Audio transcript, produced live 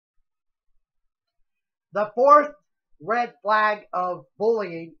The fourth red flag of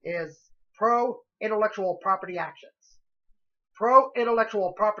bullying is pro-intellectual property actions.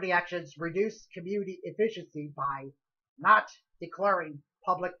 Pro-intellectual property actions reduce community efficiency by not declaring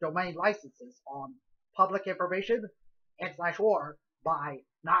public domain licenses on public information and/or by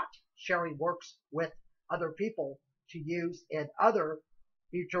not sharing works with other people to use in other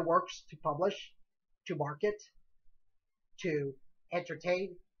future works to publish, to market, to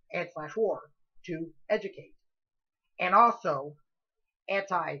entertain, and/or to educate. And also,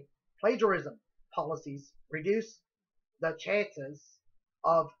 anti-plagiarism policies reduce the chances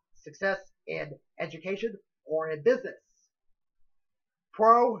of success in education or in business.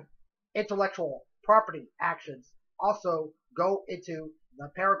 Pro-intellectual property actions also go into the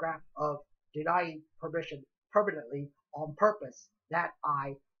paragraph of denying permission permanently on purpose that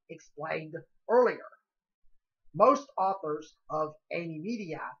I explained earlier. Most authors of any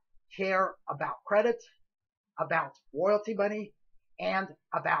media care about credit, about royalty money, and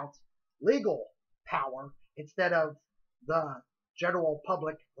about legal power instead of the general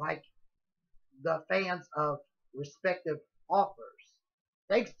public, like the fans of respective authors.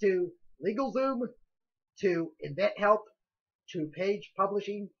 Thanks to LegalZoom, to InventHelp, to Page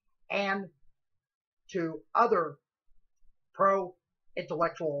Publishing, and to other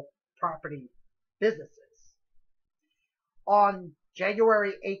pro-intellectual property businesses. On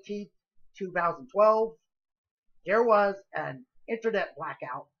January 18, 2012, there was an internet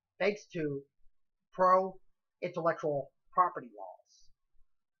blackout thanks to pro-intellectual property laws.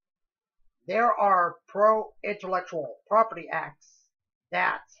 There are pro-intellectual property acts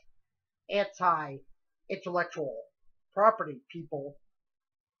that anti-intellectual property people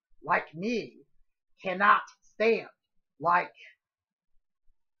like me cannot stand, like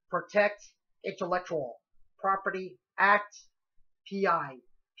Protect Intellectual Property Act,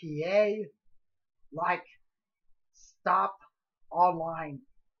 PIPA, like Stop Online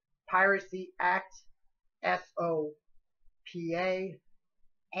Piracy Act, SOPA,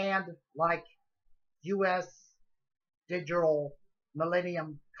 and like U.S. Digital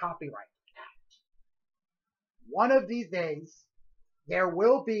Millennium Copyright Act. One of these days, there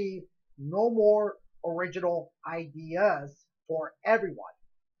will be no more original ideas for everyone,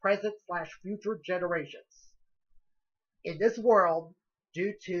 present/future generations, in this world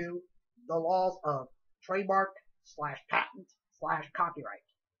due to the laws of trademark/patent/copyright.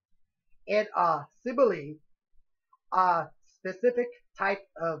 In a simile, a specific type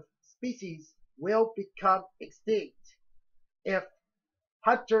of species will become extinct if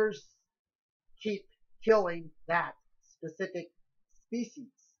hunters keep killing that specific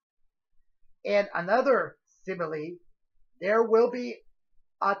species. In another simile, there will be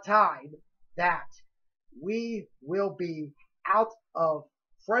a time that we will be out of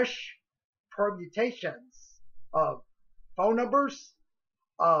fresh permutations of phone numbers,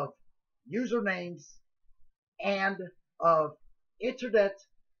 of usernames, and of internet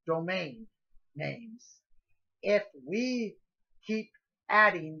domain names if we keep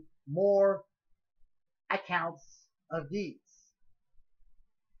adding more accounts of these.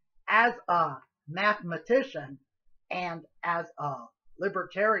 As a mathematician and as a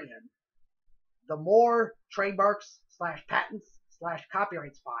libertarian, the more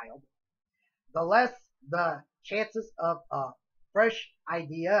trademarks/patents/copyrights filed, the less the chances of a fresh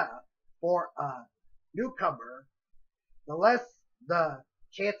idea for a newcomer, the less the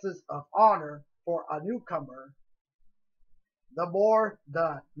chances of honor for a newcomer, the more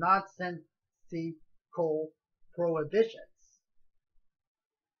the nonsensical prohibitions.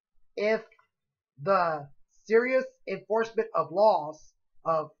 If the serious enforcement of laws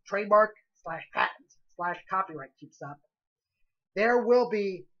of trademark/patent/copyright keeps up, there will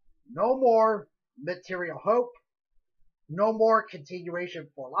be no more material hope, no more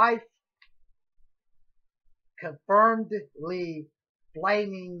continuation for life, confirmedly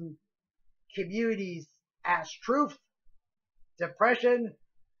blaming communities as truth, depression,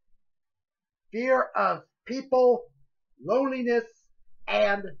 fear of people, loneliness,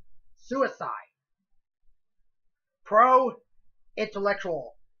 and suicide.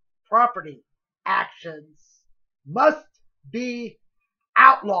 Pro-intellectual property actions must be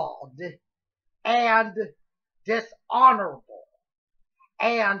outlawed and dishonorable,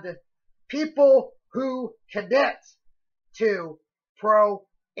 and people who commit to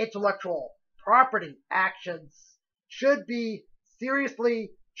pro-intellectual property actions should be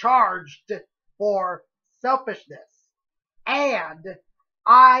seriously charged for selfishness. And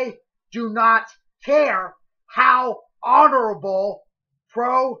I do not care how honorable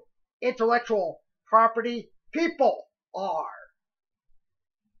pro-intellectual property people are.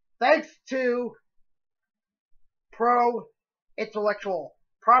 Thanks to pro-intellectual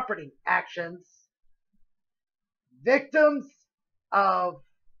property actions, victims of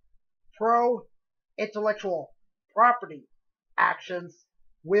pro-intellectual property actions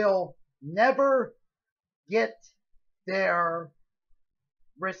will never get their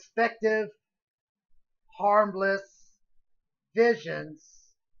respective harmless visions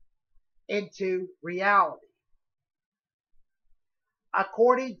into reality.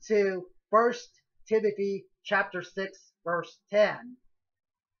 According to 1 Timothy chapter 6, verse 10,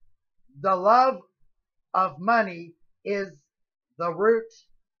 the love of money is the root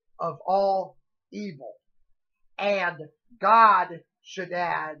of all evil. And God should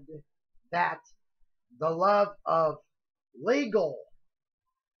add that the love of legal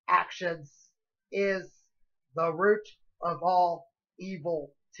actions is the root of all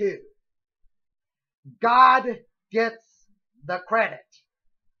evil too. God gets the credit,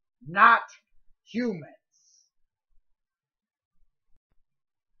 not humans.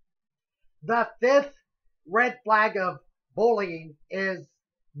 The fifth red flag of bullying is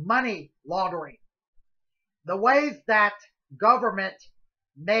money laundering. The ways that government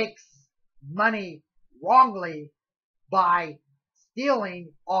makes money wrongly by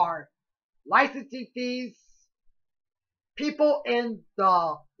stealing are licensing fees. People in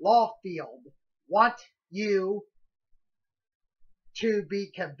the law field want you to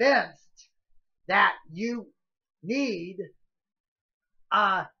be convinced that you need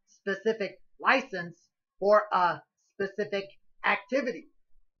a specific license for a specific activity.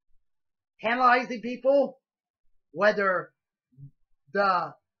 Penalizing people, whether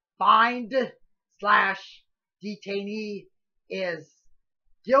the fined / detainee is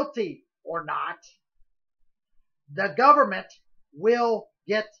guilty or not, the government will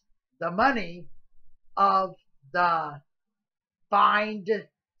get the money of the fined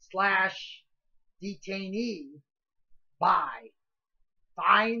 / detainee by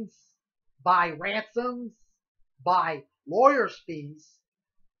fines, by ransoms, by lawyers' fees,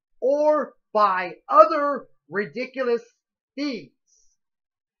 or by other ridiculous fees,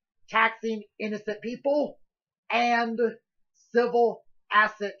 taxing innocent people, and civil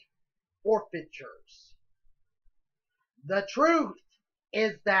asset forfeitures. The truth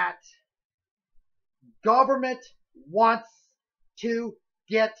is that government wants to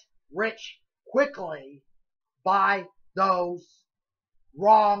get rich quickly by those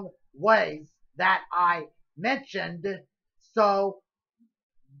wrong ways that I mentioned, so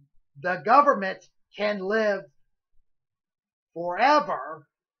the government can live forever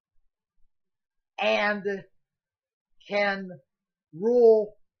and can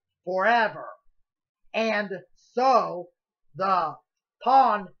rule forever. And so the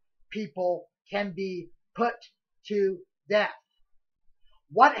pawn people can be put to death.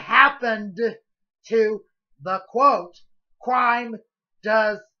 What happened to the quote, crime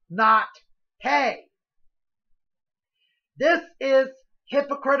does not pay? This is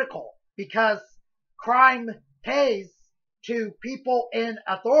hypocritical because crime pays to people in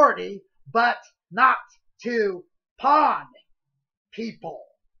authority, but not to pawn people.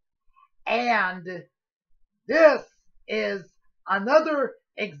 And this is another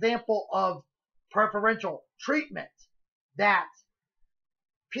example of preferential treatment, that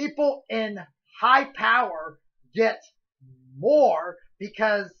people in high power get more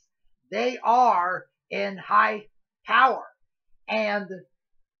because they are in high power, and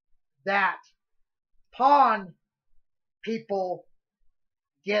that pawn people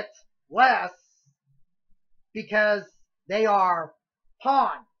get less because they are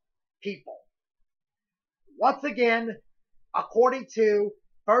pawn people. Once again, according to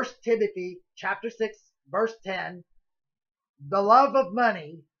 1 Timothy chapter 6, verse 10, the love of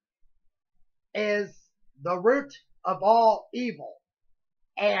money is the root of all evil,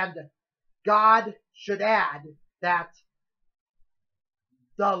 and God should add that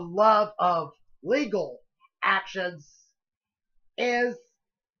the love of legal actions is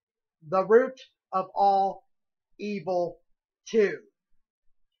the root of all evil too.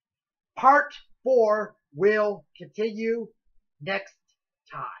 Part 4 will continue next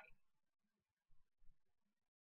time.